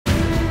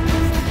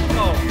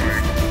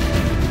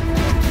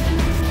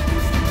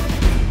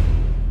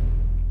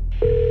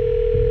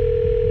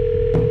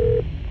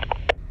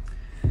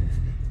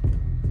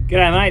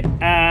G'day,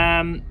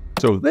 mate.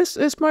 So this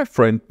is my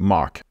friend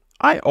Mark.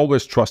 I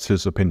always trust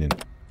his opinion.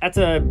 That's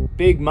a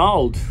big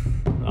mold.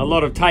 A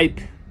lot of tape.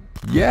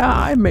 Yeah,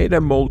 I made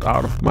a mold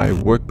out of my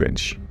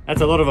workbench.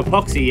 That's a lot of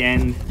epoxy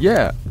and...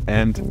 Yeah,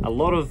 and... a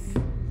lot of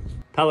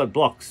pallet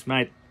blocks,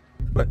 mate.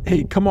 But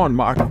hey, come on,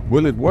 Mark.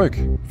 Will it work?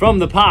 From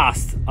the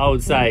past, I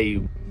would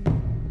say...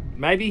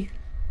 maybe?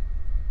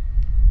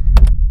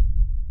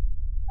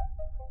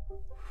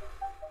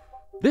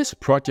 This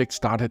project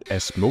started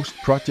as most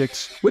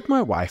projects, with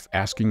my wife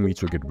asking me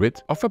to get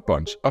rid of a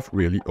bunch of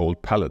really old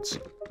pallets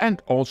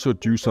and also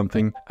do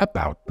something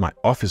about my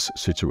office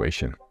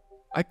situation.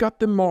 I got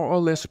the more or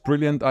less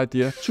brilliant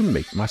idea to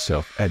make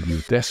myself a new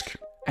desk.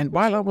 And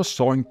while I was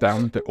sawing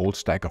down the old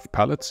stack of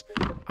pallets,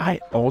 I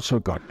also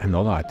got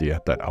another idea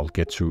that I'll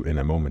get to in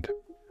a moment.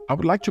 I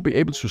would like to be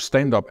able to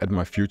stand up at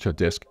my future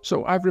desk,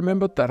 so I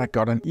remembered that I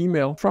got an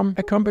email from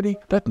a company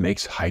that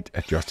makes height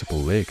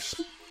adjustable legs.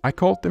 I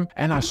called them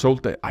and I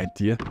sold the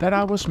idea that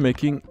I was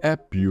making a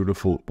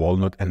beautiful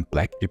walnut and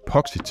black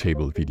epoxy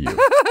table video.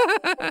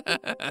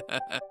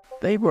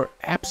 They were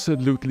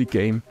absolutely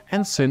game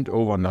and sent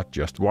over not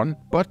just one,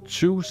 but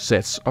 2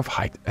 sets of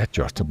height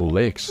adjustable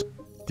legs.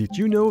 Did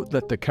you know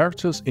that the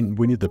characters in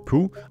Winnie the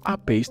Pooh are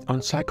based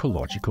on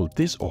psychological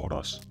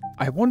disorders?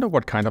 I wonder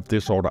what kind of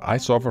disorder I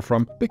suffer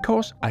from,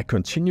 because I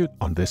continued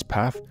on this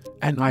path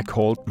and I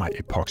called my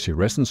epoxy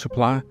resin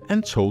supplier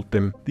and told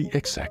them the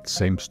exact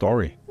same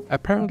story.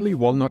 Apparently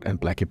walnut and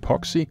black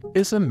epoxy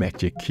is a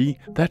magic key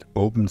that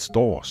opens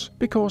doors,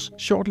 because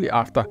shortly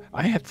after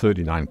I had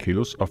 39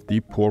 kilos of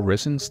deep pore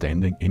resin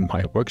standing in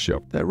my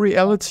workshop. The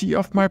reality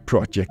of my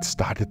project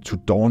started to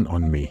dawn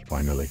on me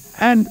finally.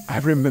 And I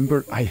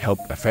remember I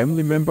helped a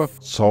family member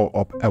saw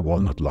up a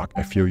walnut log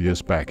a few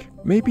years back.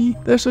 Maybe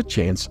there's a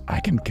chance I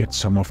can get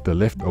some of the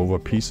leftover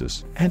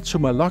pieces. And to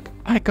my luck,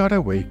 I got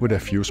away with a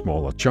few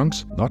smaller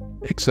chunks, not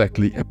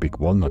exactly a big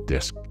walnut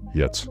desk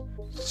yet.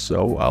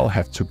 So I'll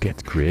have to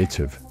get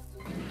creative.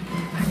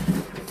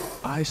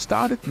 I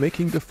started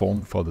making the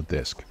form for the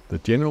desk. The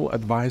general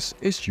advice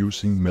is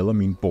using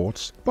melamine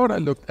boards, but I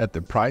looked at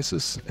the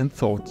prices and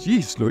thought,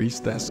 geez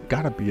Louise, there's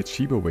gotta be a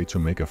cheaper way to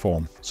make a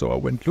form. So I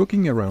went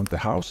looking around the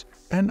house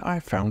and I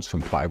found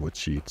some plywood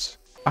sheets.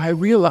 I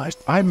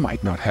realized I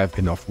might not have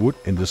enough wood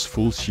in this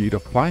full sheet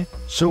of ply,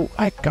 so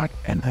I got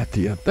an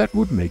idea that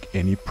would make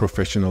any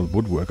professional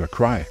woodworker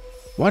cry.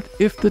 What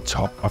if the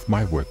top of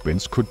my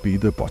workbench could be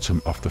the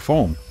bottom of the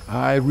form?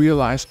 I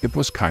realized it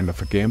was kind of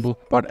a gamble,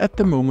 but at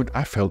the moment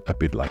I felt a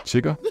bit like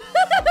Tigger,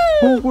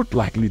 who would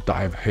likely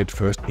dive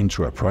headfirst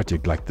into a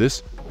project like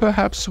this,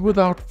 perhaps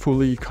without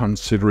fully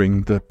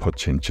considering the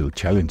potential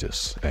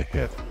challenges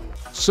ahead.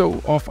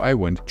 So off I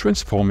went,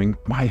 transforming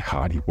my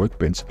hardy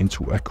workbench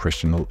into a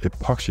Christianal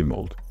epoxy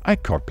mold. I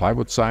cut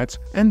plywood sides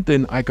and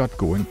then I got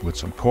going with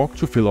some caulk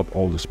to fill up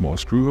all the small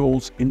screw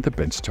holes in the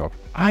bench top.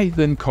 I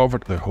then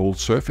covered the whole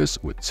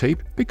surface with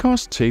tape,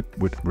 because tape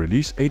with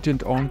release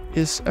agent on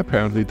is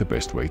apparently the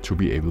best way to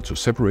be able to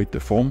separate the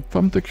form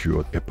from the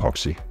cured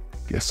epoxy.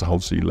 Guess I'll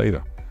see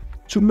later.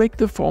 To make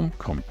the form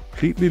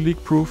completely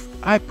leak-proof,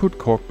 I put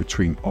caulk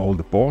between all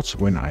the boards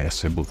when I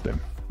assembled them.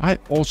 I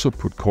also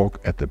put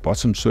caulk at the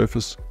bottom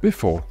surface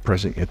before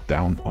pressing it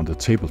down on the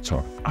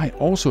tabletop. I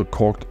also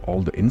caulked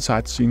all the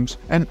inside seams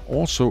and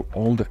also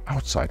all the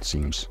outside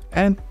seams.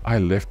 And I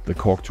left the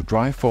caulk to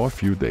dry for a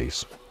few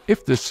days.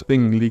 If this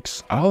thing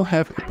leaks, I'll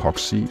have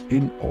epoxy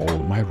in all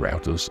my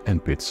routers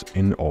and bits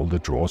in all the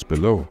drawers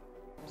below.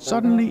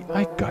 Suddenly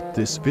I got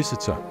this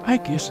visitor. I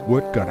guess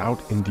word got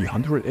out in the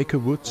 100-acre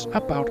woods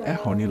about a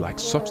honey-like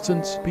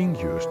substance being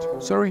used.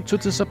 Sorry to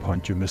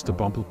disappoint you, Mr.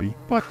 Bumblebee,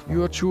 but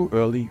you're too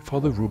early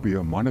for the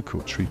Rubio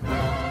Monocoat treatment.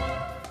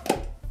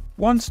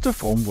 Once the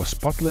form was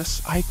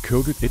spotless, I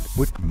coated it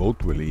with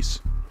mold release.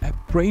 A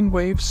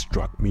brainwave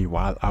struck me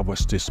while I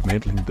was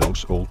dismantling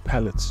those old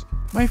pallets.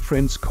 My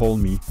friends call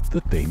me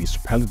the Danish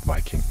pallet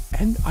Viking,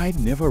 and I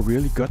never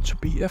really got to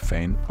be a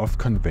fan of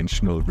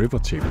conventional river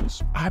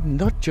tables. I'm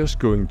not just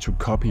going to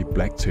copy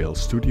Blacktail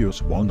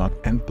Studios' walnut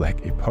and black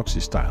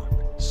epoxy style.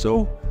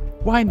 So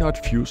why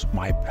not fuse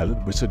my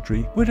pallet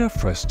wizardry with a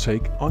fresh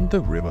take on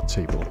the river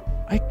table?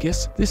 I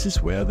guess this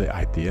is where the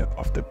idea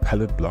of the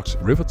pallet blocks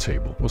river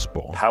table was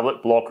born.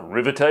 Pallet block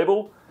river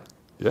table?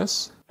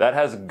 Yes? That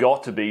has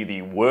got to be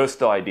the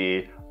worst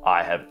idea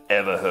I have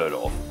ever heard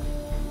of.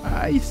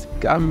 I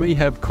think I may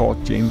have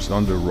caught James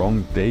on the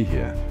wrong day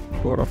here,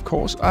 but of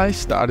course I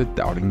started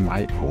doubting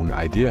my own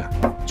idea.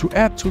 To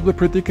add to the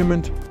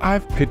predicament,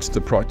 I've pitched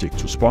the project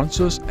to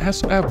sponsors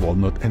as a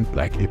walnut and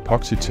black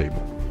epoxy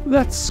table.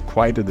 That's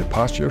quite a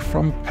departure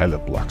from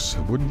pallet blocks,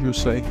 wouldn't you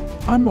say?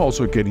 I'm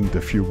also getting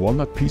the few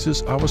walnut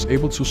pieces I was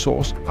able to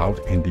source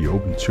out in the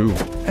open too.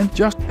 And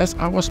just as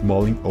I was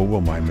mulling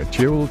over my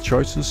material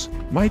choices,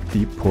 my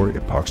deep pore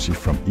epoxy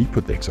from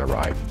Epodex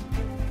arrived.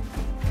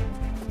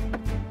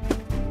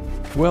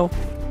 Well,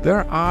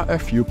 there are a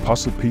few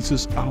puzzle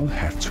pieces I'll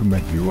have to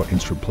maneuver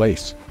into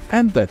place,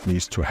 and that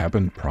needs to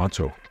happen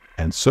pronto.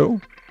 And so,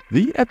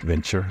 the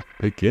adventure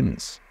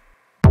begins.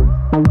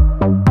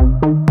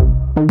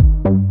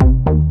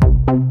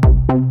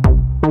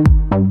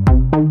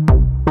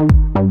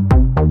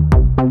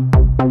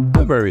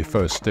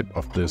 first step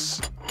of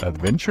this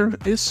adventure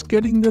is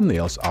getting the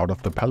nails out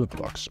of the pallet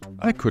blocks.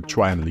 I could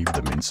try and leave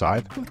them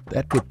inside, but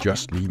that would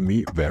just leave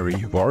me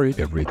very worried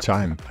every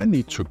time I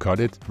need to cut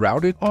it,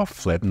 route it or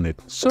flatten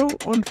it. So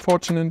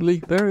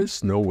unfortunately there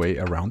is no way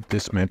around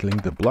dismantling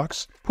the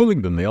blocks,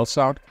 pulling the nails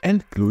out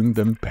and gluing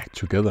them back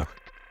together.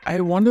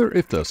 I wonder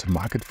if there's a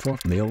market for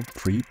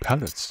nail-free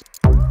pallets.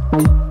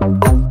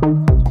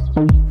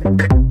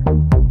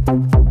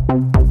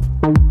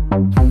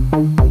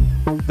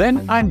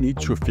 Then I need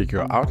to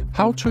figure out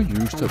how to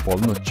use the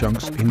walnut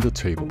chunks in the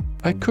table.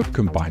 I could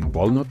combine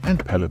walnut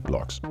and pallet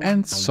blocks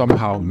and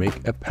somehow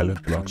make a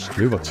pallet blocks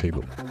river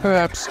table.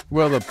 Perhaps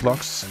where the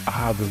blocks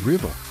are the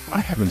river. I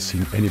haven't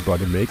seen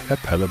anybody make a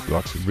pallet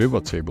blocks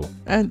river table,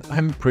 and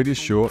I'm pretty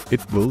sure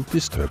it will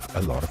disturb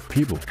a lot of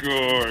people.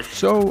 Gosh.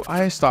 So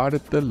I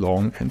started the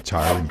long and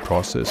tiring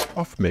process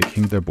of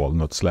making the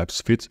walnut slabs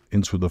fit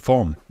into the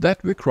form.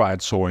 That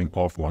required sawing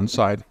off one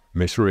side,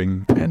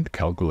 measuring and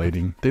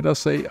calculating. Did I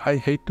say I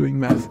hate doing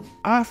math?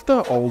 After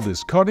all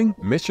this cutting,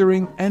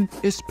 measuring and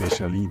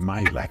especially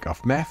my lack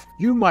of math,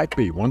 you might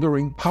be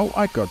wondering how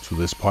I got to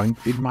this point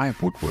in my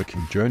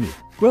woodworking journey.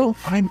 Well,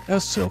 I'm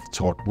a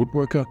self-taught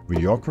woodworker,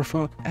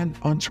 videographer and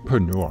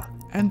entrepreneur.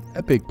 And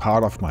a big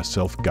part of my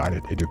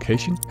self-guided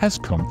education has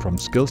come from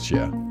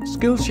Skillshare.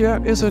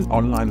 Skillshare is an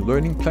online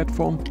learning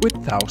platform with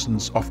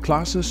thousands of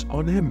classes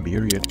on a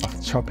myriad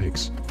of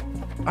topics.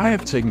 I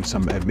have taken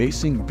some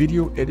amazing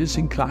video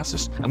editing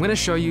classes. I'm going to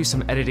show you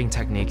some editing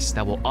techniques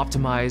that will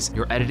optimize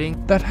your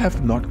editing. That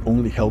have not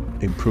only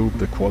helped improve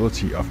the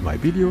quality of my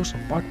videos,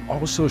 but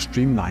also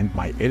streamlined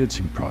my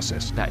editing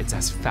process. That it's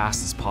as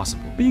fast as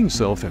possible. Being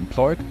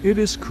self-employed, it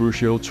is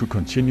crucial to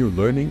continue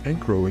learning and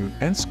growing,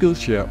 and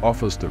Skillshare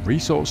offers the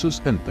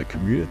resources and the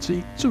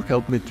community to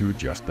help me do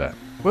just that.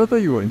 Whether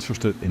you are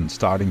interested in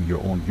starting your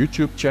own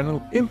YouTube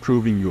channel,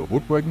 improving your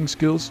woodworking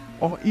skills,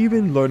 or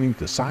even learning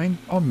design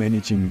or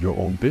managing your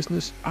own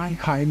business, I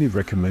highly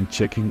recommend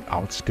checking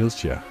out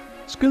Skillshare.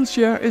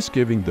 Skillshare is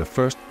giving the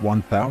first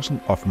 1,000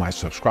 of my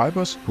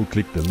subscribers who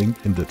click the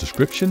link in the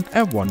description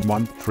a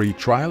 1-month free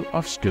trial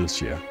of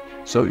Skillshare,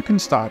 so you can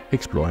start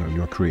exploring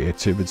your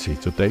creativity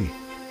today.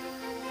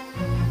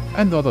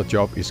 Another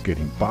job is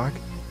getting bark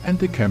and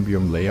the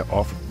cambium layer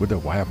off with a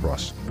wire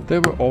brush.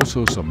 There were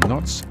also some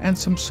knots and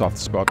some soft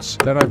spots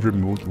that I've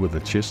removed with a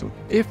chisel.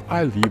 If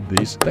I leave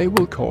these, they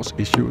will cause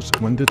issues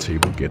when the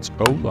table gets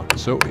older,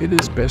 so it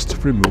is best to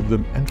remove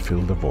them and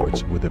fill the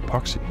voids with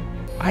epoxy.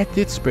 I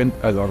did spend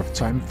a lot of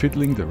time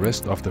fiddling the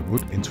rest of the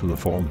wood into the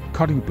form,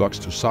 cutting blocks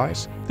to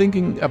size,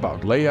 thinking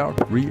about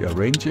layout,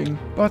 rearranging,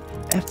 but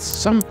at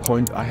some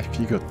point I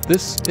figured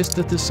this is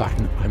the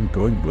design I'm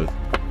going with.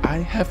 I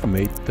have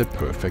made the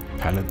perfect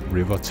pallet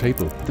river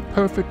table, the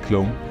perfect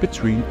clone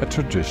between a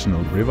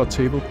traditional river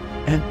table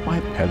and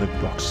my pallet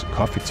blocks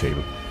coffee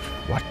table.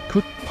 What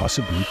could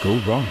possibly go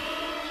wrong?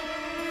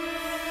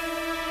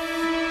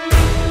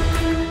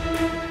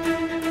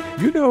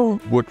 You know,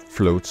 wood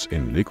floats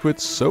in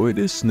liquids, so it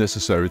is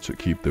necessary to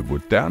keep the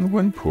wood down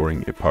when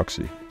pouring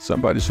epoxy.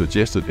 Somebody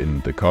suggested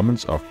in the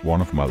comments of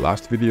one of my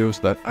last videos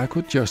that I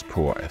could just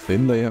pour a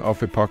thin layer of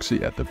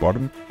epoxy at the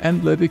bottom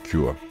and let it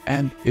cure,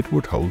 and it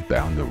would hold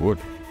down the wood.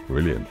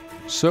 Brilliant.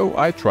 So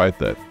I tried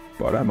that,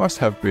 but I must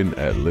have been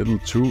a little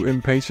too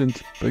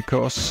impatient,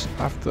 because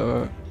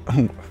after...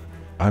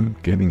 I'm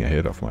getting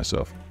ahead of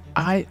myself.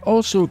 I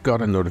also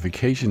got a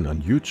notification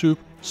on YouTube.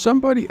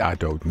 Somebody I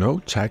don't know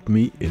tagged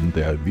me in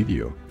their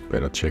video.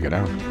 Better check it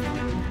out.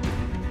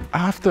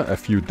 After a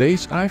few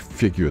days I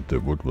figured the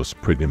wood was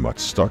pretty much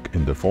stuck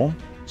in the form,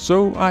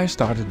 so I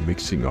started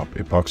mixing up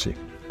epoxy.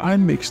 I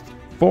mixed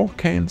 4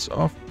 cans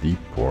of deep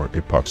pour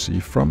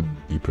epoxy from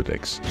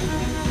Epodex.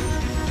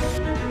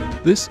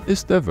 This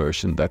is the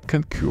version that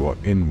can cure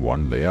in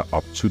one layer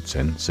up to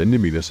 10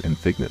 centimeters in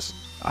thickness.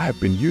 I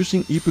have been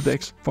using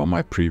Epodex for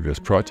my previous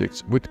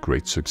projects with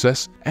great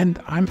success,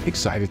 and I'm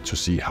excited to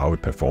see how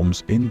it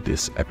performs in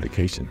this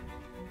application.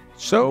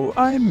 So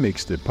I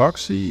mixed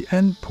epoxy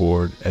and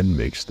poured and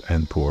mixed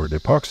and poured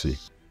epoxy.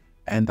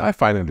 And I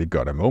finally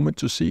got a moment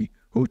to see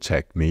who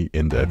tagged me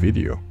in their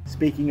video.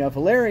 Speaking of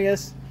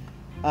hilarious,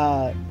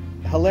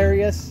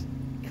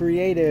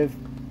 creative,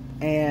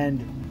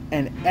 and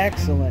an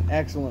excellent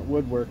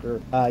woodworker,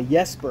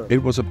 Jesper.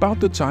 It was about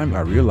the time I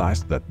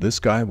realized that this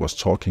guy was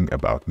talking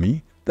about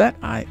me that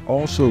I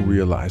also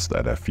realized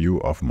that a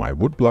few of my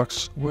wood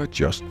blocks were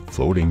just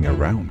floating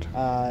around.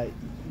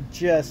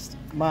 Just,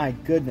 my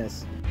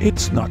goodness.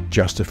 It's not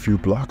just a few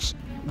blocks.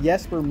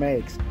 Jesper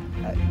makes,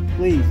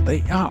 please.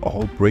 They are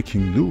all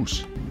breaking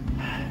loose.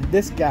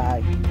 This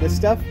guy, the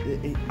stuff...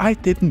 I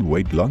didn't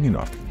wait long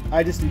enough.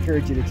 I just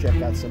encourage you to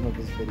check out some of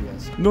his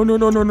videos.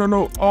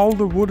 No. All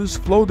the wood is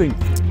floating.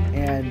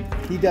 And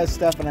he does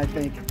stuff, and I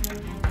think,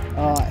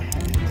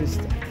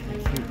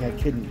 I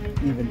couldn't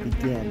even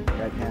begin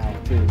right now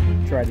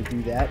to try to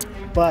do that.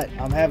 but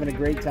I'm having a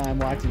great time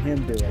watching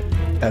him do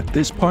it. At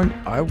this point,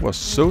 I was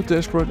so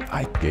desperate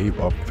I gave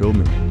up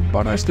filming,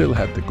 but I still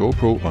had the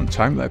GoPro on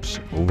time-lapse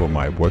over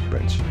my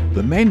workbench.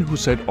 The man who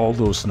said all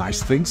those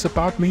nice things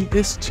about me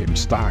is Tim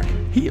Stark.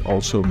 He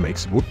also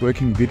makes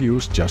woodworking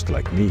videos just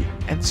like me,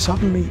 and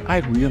suddenly I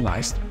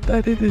realized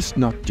that it is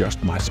not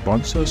just my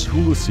sponsors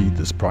who will see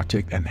this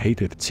project and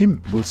hate it.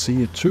 Tim will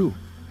see it too.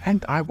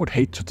 And I would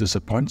hate to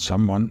disappoint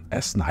someone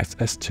as nice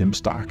as Tim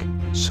Stark.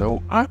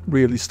 So I'm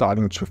really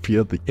starting to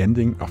fear the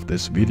ending of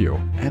this video,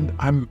 and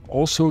I'm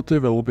also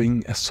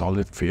developing a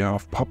solid fear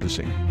of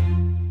publishing.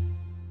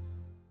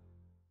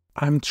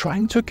 I'm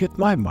trying to get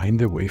my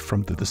mind away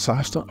from the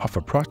disaster of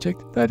a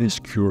project that is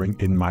curing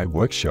in my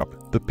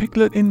workshop. The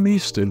piglet in me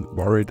is still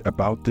worried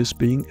about this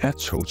being a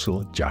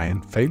total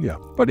giant failure.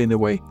 But in a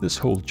way, this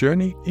whole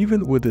journey,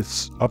 even with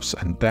its ups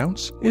and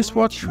downs, is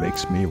what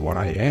makes me what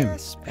I am.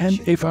 And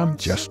if I'm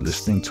just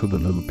listening to the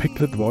little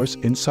piglet voice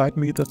inside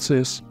me that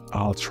says,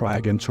 I'll try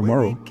again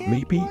tomorrow,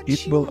 maybe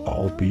it will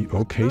all be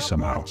okay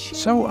somehow.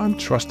 So I'm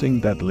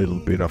trusting that little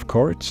bit of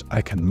courage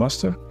I can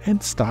muster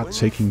and start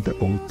taking the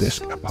old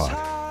desk apart.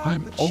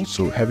 I'm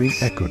also having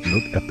a good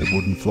look at the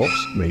wooden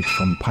floors made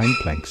from pine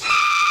planks.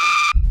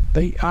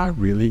 They are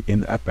really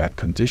in a bad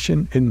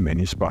condition in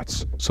many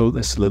spots, so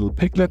this little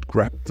piglet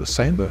grabbed the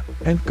sander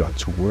and got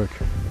to work.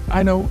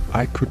 I know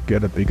I could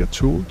get a bigger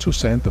tool to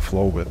sand the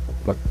floor with,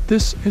 but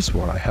this is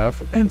what I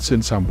have, and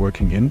since I'm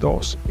working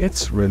indoors,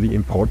 it's really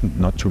important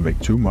not to make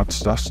too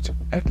much dust.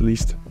 At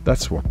least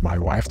that's what my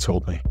wife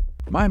told me.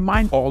 My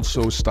mind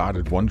also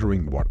started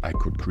wondering what I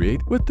could create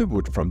with the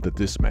wood from the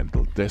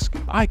dismantled desk.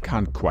 I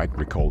can't quite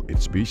recall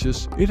its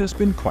species. It has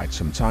been quite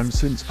some time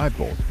since I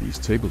bought these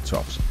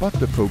tabletops, but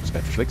the folks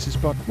at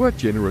Flexispot were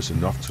generous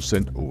enough to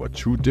send over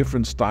 2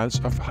 different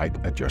styles of height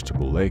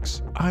adjustable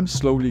legs. I'm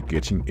slowly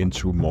getting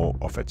into more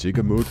of a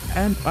jigger mood,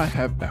 and I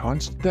have a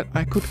hunch that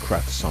I could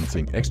craft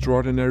something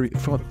extraordinary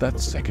for that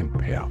second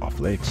pair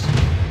of legs.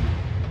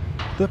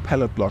 The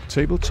pallet block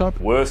tabletop,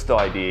 Worst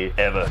idea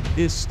ever.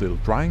 is still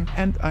drying,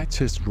 and I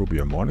test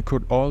Rubio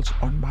Monocoat oils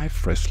on my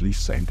freshly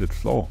sanded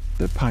floor.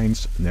 The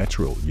pine's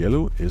natural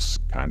yellow is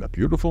kinda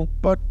beautiful,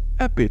 but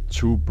a bit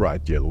too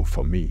bright yellow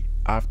for me.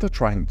 After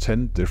trying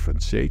 10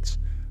 different shades,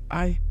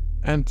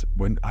 and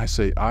when I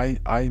say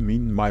I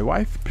mean my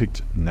wife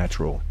picked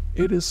natural.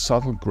 It is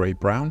subtle grey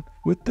brown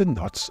with the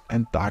knots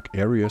and dark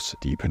areas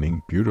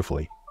deepening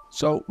beautifully.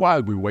 So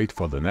while we wait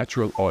for the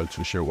natural oil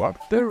to show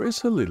up, there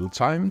is a little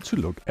time to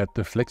look at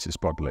the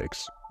Flexispot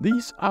legs.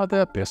 These are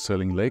their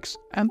best-selling legs,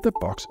 and the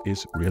box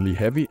is really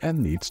heavy and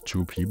needs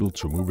 2 people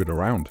to move it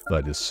around.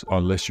 That is,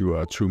 unless you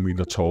are a 2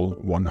 meter tall,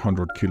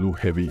 100 kilo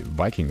heavy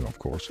Viking, of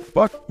course.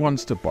 But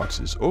once the box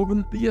is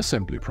open, the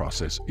assembly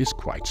process is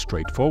quite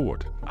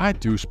straightforward. I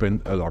do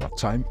spend a lot of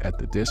time at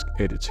the desk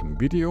editing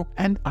video,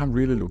 and I'm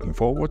really looking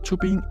forward to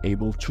being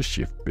able to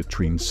shift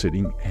between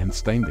sitting and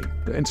standing.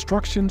 The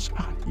instructions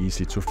are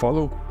easy to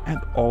follow, and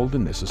all the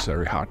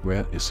necessary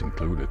hardware is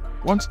included.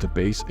 Once the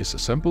base is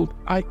assembled,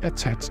 I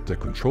attach the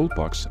control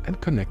box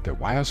and connect the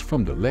wires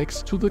from the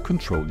legs to the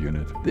control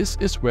unit. This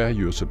is where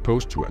you're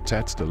supposed to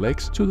attach the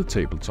legs to the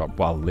tabletop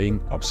while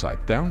laying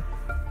upside down.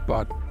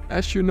 But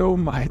as you know,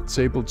 my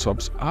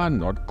tabletops are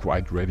not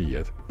quite ready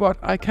yet. But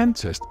I can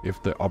test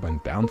if the up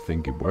and down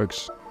thingy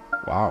works.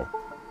 Wow,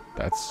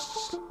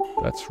 that's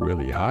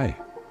really high.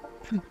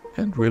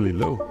 And really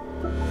low.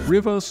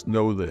 Rivers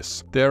know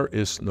this. There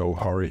is no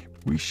hurry.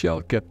 We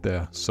shall get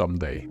there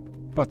someday.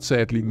 But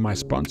sadly, my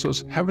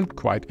sponsors haven't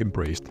quite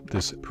embraced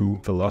this poo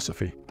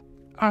philosophy.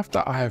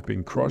 After I have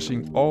been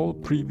crushing all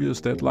previous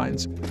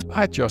deadlines,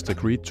 I just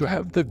agreed to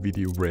have the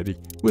video ready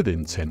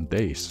within 10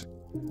 days.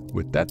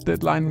 With that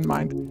deadline in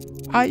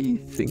mind, I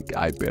think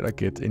I better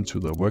get into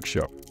the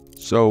workshop.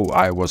 So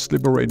I was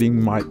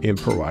liberating my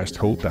improvised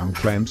hold-down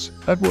clamps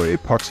that were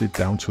epoxied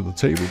down to the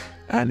table,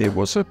 and it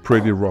was a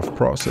pretty rough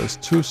process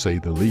to say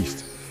the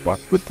least. But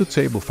with the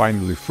table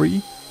finally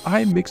free,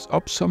 I mixed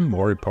up some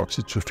more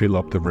epoxy to fill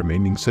up the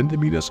remaining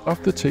centimeters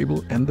of the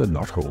table and the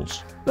knot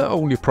holes. The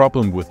only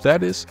problem with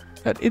that is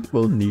that it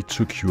will need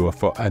to cure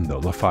for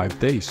another 5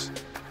 days.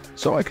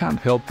 So I can't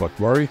help but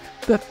worry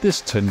that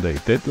this 10-day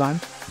deadline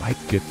might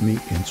get me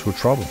into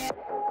trouble.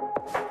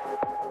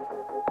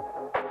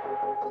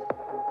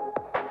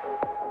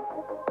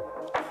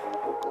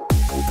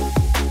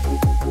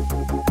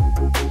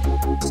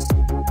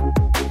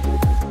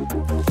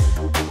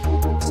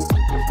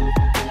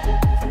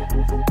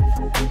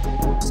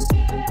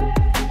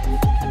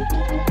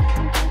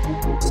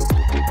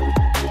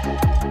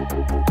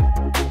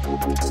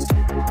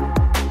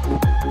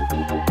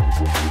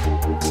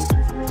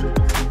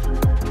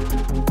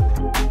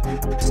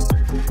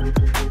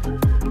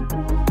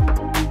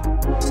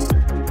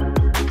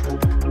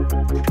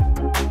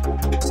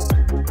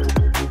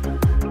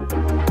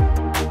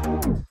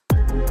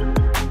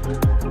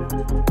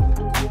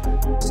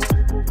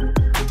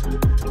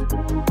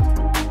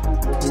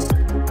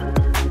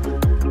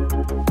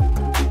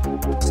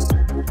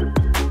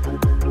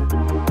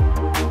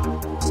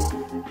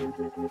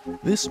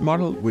 This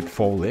model with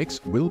 4 legs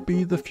will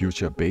be the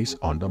future base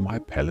under my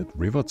pallet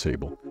river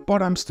table.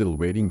 but I'm still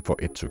waiting for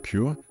it to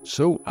cure,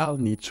 so I'll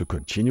need to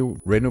continue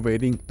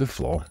renovating the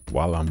floor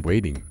while I'm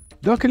waiting.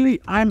 Luckily,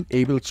 I'm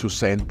able to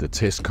sand the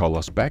test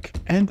colors back,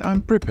 and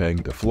I'm preparing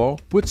the floor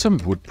with some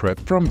wood prep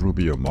from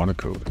Rubio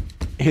Monocoat.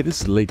 It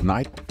is late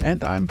night,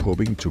 and I'm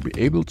hoping to be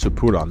able to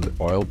put on the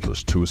oil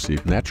plus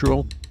 2-seep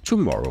natural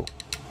tomorrow.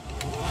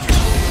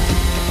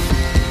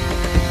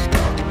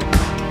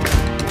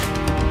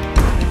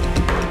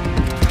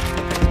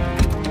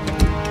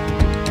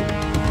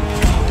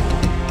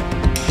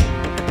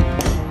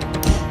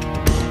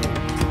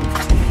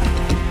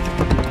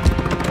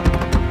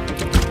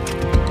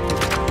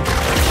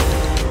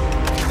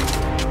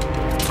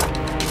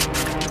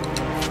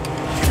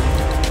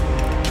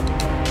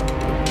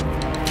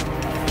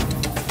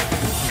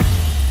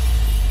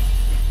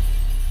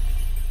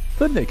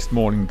 The next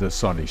morning the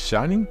sun is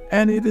shining,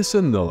 and it is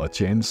another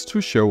chance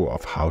to show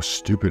off how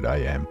stupid I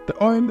am.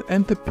 The oil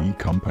and the B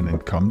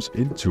component comes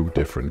in 2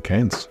 different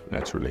cans,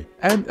 naturally.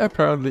 And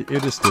apparently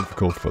it is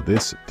difficult for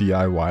this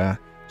DIYer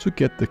to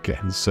get the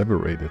cans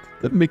separated.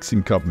 The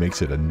mixing cup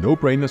makes it a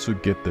no-brainer to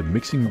get the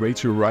mixing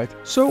ratio right,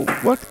 so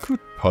what could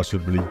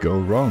possibly go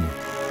wrong?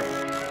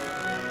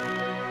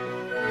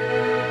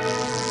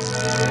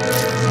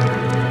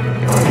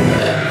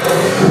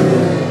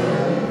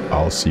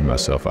 I'll see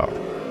myself out.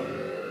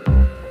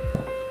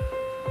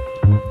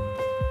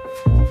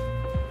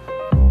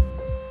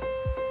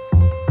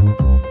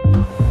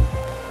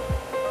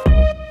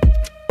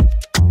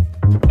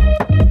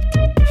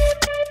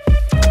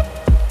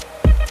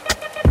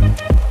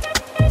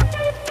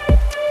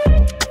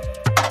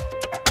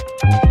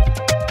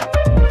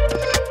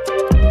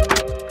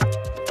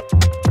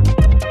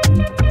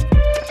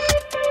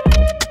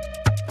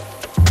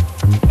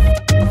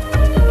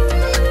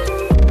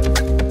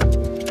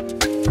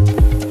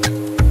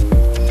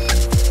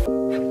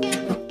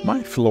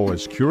 My floor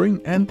is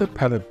curing, and the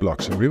pallet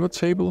blocks river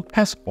table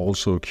has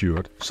also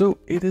cured, so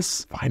it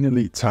is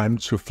finally time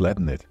to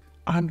flatten it.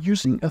 I'm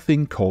using a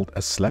thing called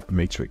a slab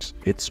matrix.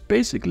 It's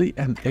basically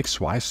an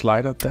XY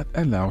slider that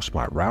allows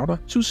my router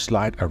to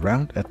slide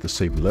around at the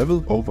same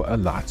level over a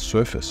large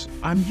surface.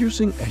 I'm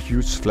using a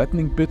huge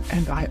flattening bit,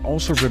 and I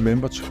also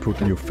remember to put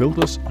new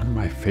filters on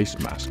my face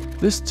mask.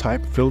 This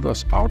type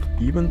filters out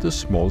even the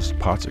smallest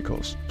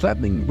particles.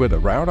 Flattening with a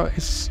router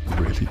is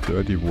really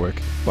dirty work,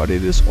 but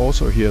it is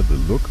also here the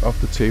look of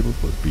the table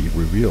will be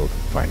revealed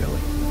finally.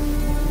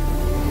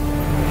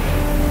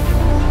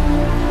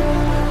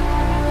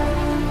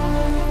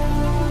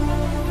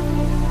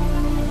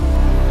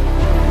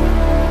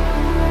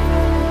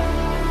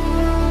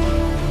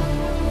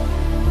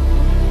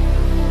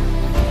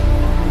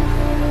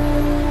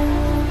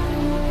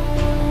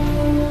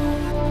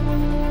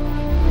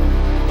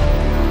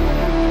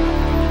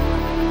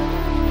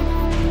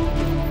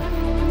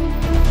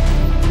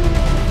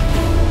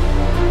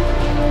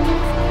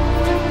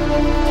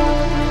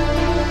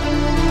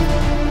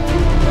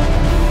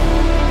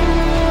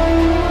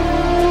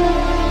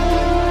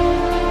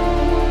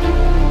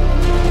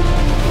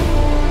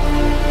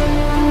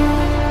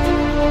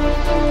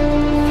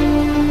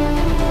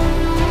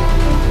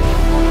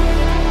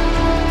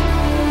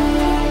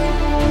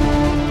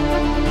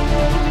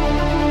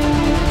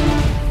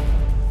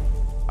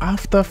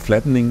 After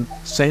flattening,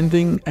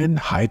 sanding and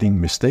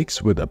hiding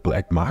mistakes with a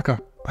black marker,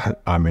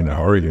 I'm in a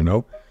hurry, you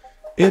know,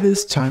 it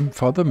is time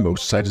for the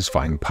most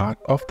satisfying part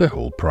of the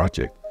whole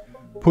project,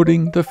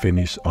 putting the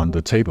finish on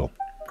the table.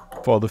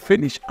 For the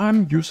finish,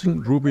 I'm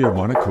using Rubio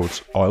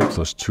Monocoat's oil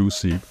plus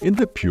 2-seep in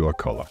the pure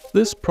color.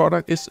 This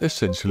product is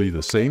essentially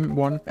the same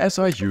one as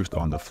I used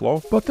on the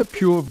floor, but the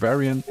pure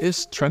variant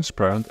is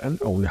transparent and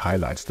only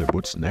highlights the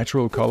wood's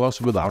natural colors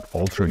without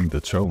altering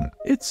the tone.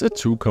 It's a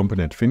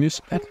 2-component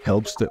finish that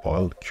helps the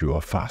oil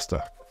cure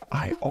faster.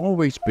 I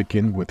always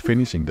begin with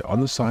finishing the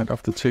underside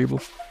of the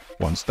table.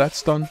 Once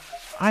that's done,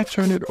 I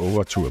turn it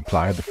over to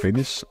apply the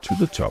finish to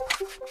the top.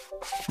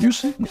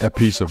 Using a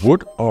piece of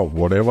wood or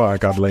whatever I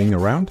got laying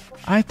around,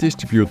 I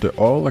distribute the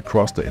oil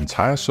across the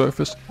entire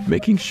surface,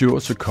 making sure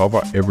to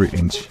cover every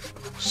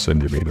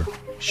centimeter.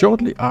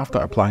 Shortly after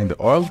applying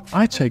the oil,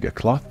 I take a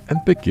cloth and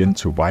begin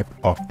to wipe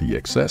off the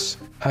excess.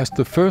 As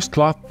the first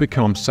cloth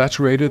becomes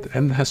saturated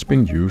and has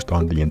been used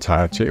on the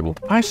entire table,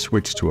 I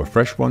switch to a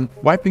fresh one,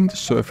 wiping the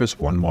surface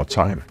one more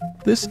time.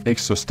 This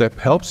extra step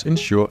helps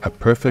ensure a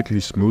perfectly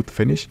smooth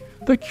finish.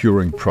 The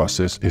curing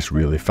process is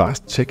really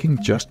fast,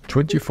 taking just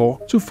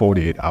 24 to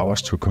 48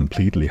 hours to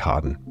completely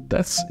harden.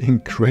 That's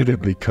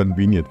incredibly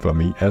convenient for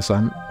me, as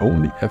I'm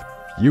only a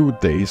few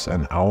days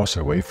and hours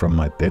away from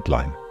my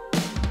deadline.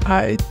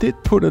 I did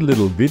put a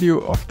little video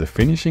of the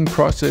finishing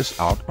process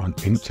out on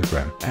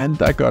Instagram, and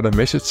I got a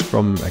message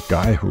from a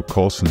guy who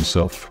calls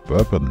himself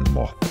Bourbon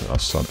Moth or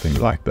something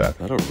like that.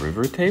 Is that a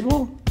river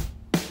table?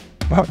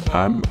 But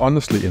I'm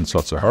honestly in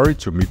such a hurry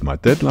to meet my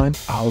deadline,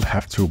 I'll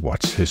have to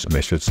watch his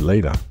message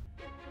later.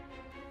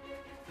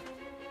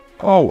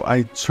 Oh,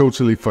 I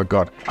totally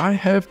forgot. I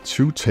have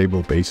 2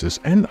 table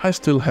bases and I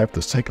still have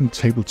the second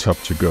tabletop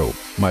to go.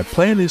 My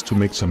plan is to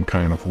make some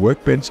kind of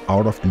workbench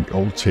out of the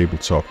old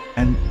tabletop,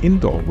 an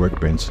indoor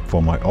workbench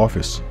for my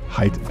office,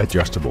 height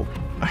adjustable.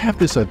 I have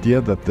this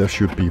idea that there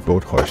should be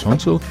both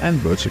horizontal and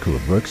vertical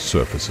work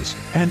surfaces,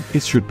 and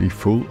it should be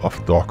full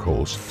of dog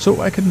holes,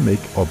 so I can make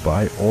or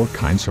buy all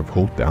kinds of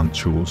hold down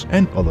tools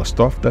and other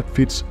stuff that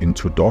fits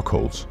into dog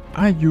holes.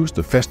 I use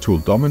the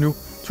Festool domino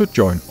to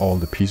join all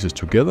the pieces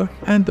together,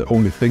 and the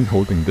only thing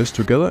holding this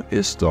together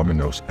is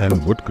dominoes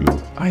and wood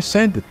glue. I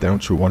sand it down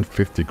to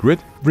 150 grit,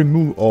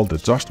 remove all the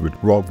dust with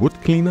raw wood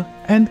cleaner,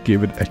 and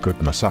give it a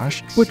good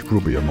massage with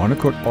Rubio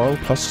Monocoat oil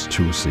plus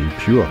 2C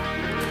Pure.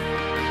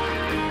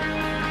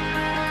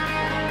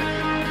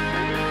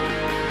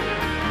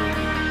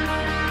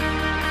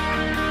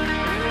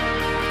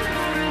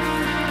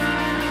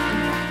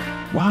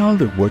 While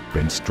the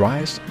workbench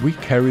dries, we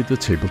carry the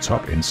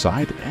tabletop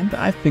inside, and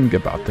I think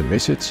about the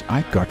message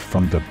I got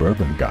from the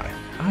bourbon guy.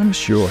 I'm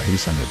sure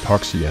he's an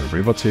epoxy and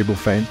river table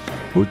fan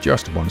who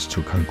just wants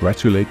to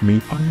congratulate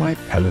me on my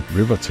pallet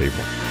river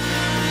table.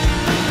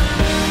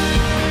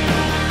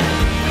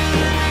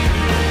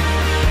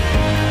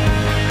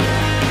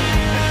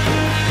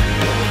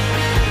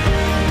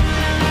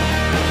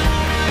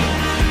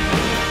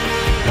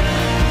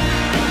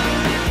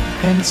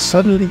 And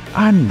suddenly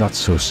I'm not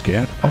so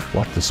scared of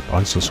what the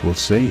sponsors will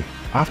say.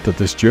 After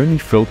this journey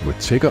filled with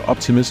Tigger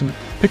optimism,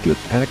 Piglet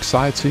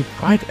anxiety,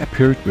 I'd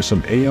appeared with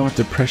some AR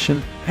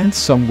depression, and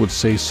some would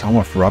say some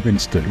of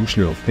Robin's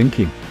delusional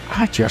thinking.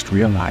 I just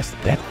realized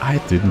that I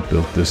didn't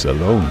build this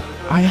alone.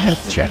 I had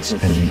chats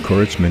and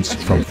encouragements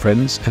from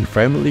friends and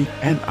family,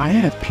 and I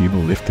had people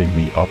lifting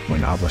me up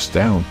when I was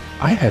down.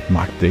 I had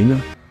Mark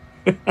Dana,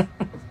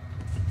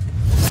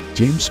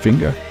 James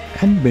Finger,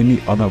 and many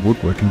other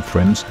woodworking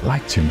friends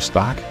like Tim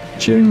Stark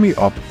cheering me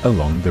up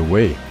along the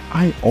way.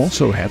 I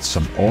also had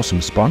some awesome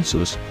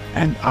sponsors,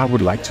 and I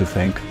would like to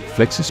thank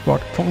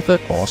Flexispot for their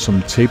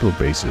awesome table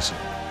bases,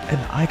 and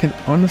I can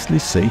honestly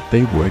say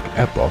they work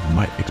above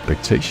my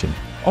expectation.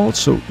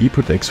 Also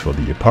Epodex for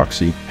the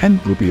epoxy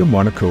and Rubio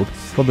Monocoat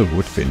for the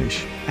wood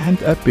finish.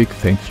 And a big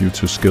thank you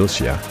to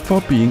Skillshare for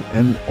being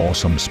an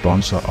awesome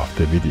sponsor of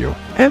the video,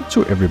 and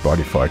to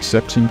everybody for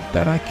accepting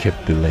that I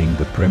kept delaying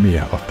the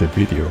premiere of the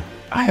video.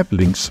 I have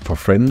links for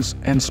friends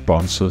and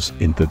sponsors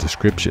in the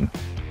description.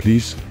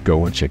 Please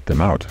go and check them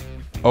out.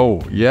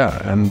 Oh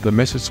yeah, and the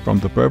message from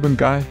the bourbon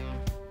guy?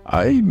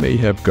 I may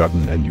have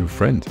gotten a new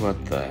friend.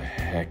 What the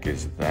heck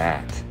is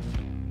that? Is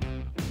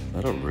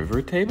that a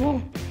river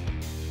table?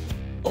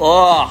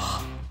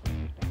 Ugh!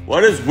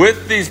 What is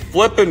with these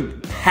flippin'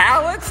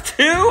 pallets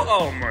too?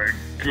 Oh my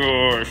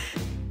gosh.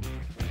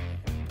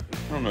 I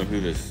don't know who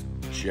this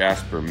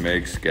Jesper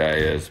makes guy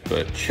is,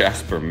 but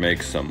Jesper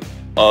makes some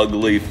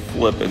ugly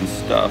flippin'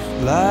 stuff.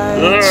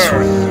 Lights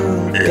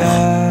will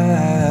guide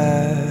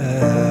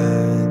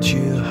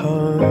you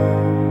home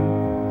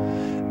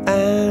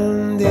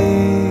and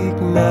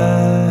ignite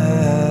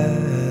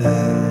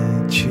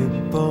your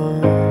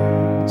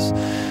bones,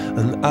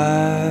 and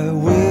I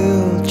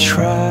will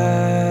try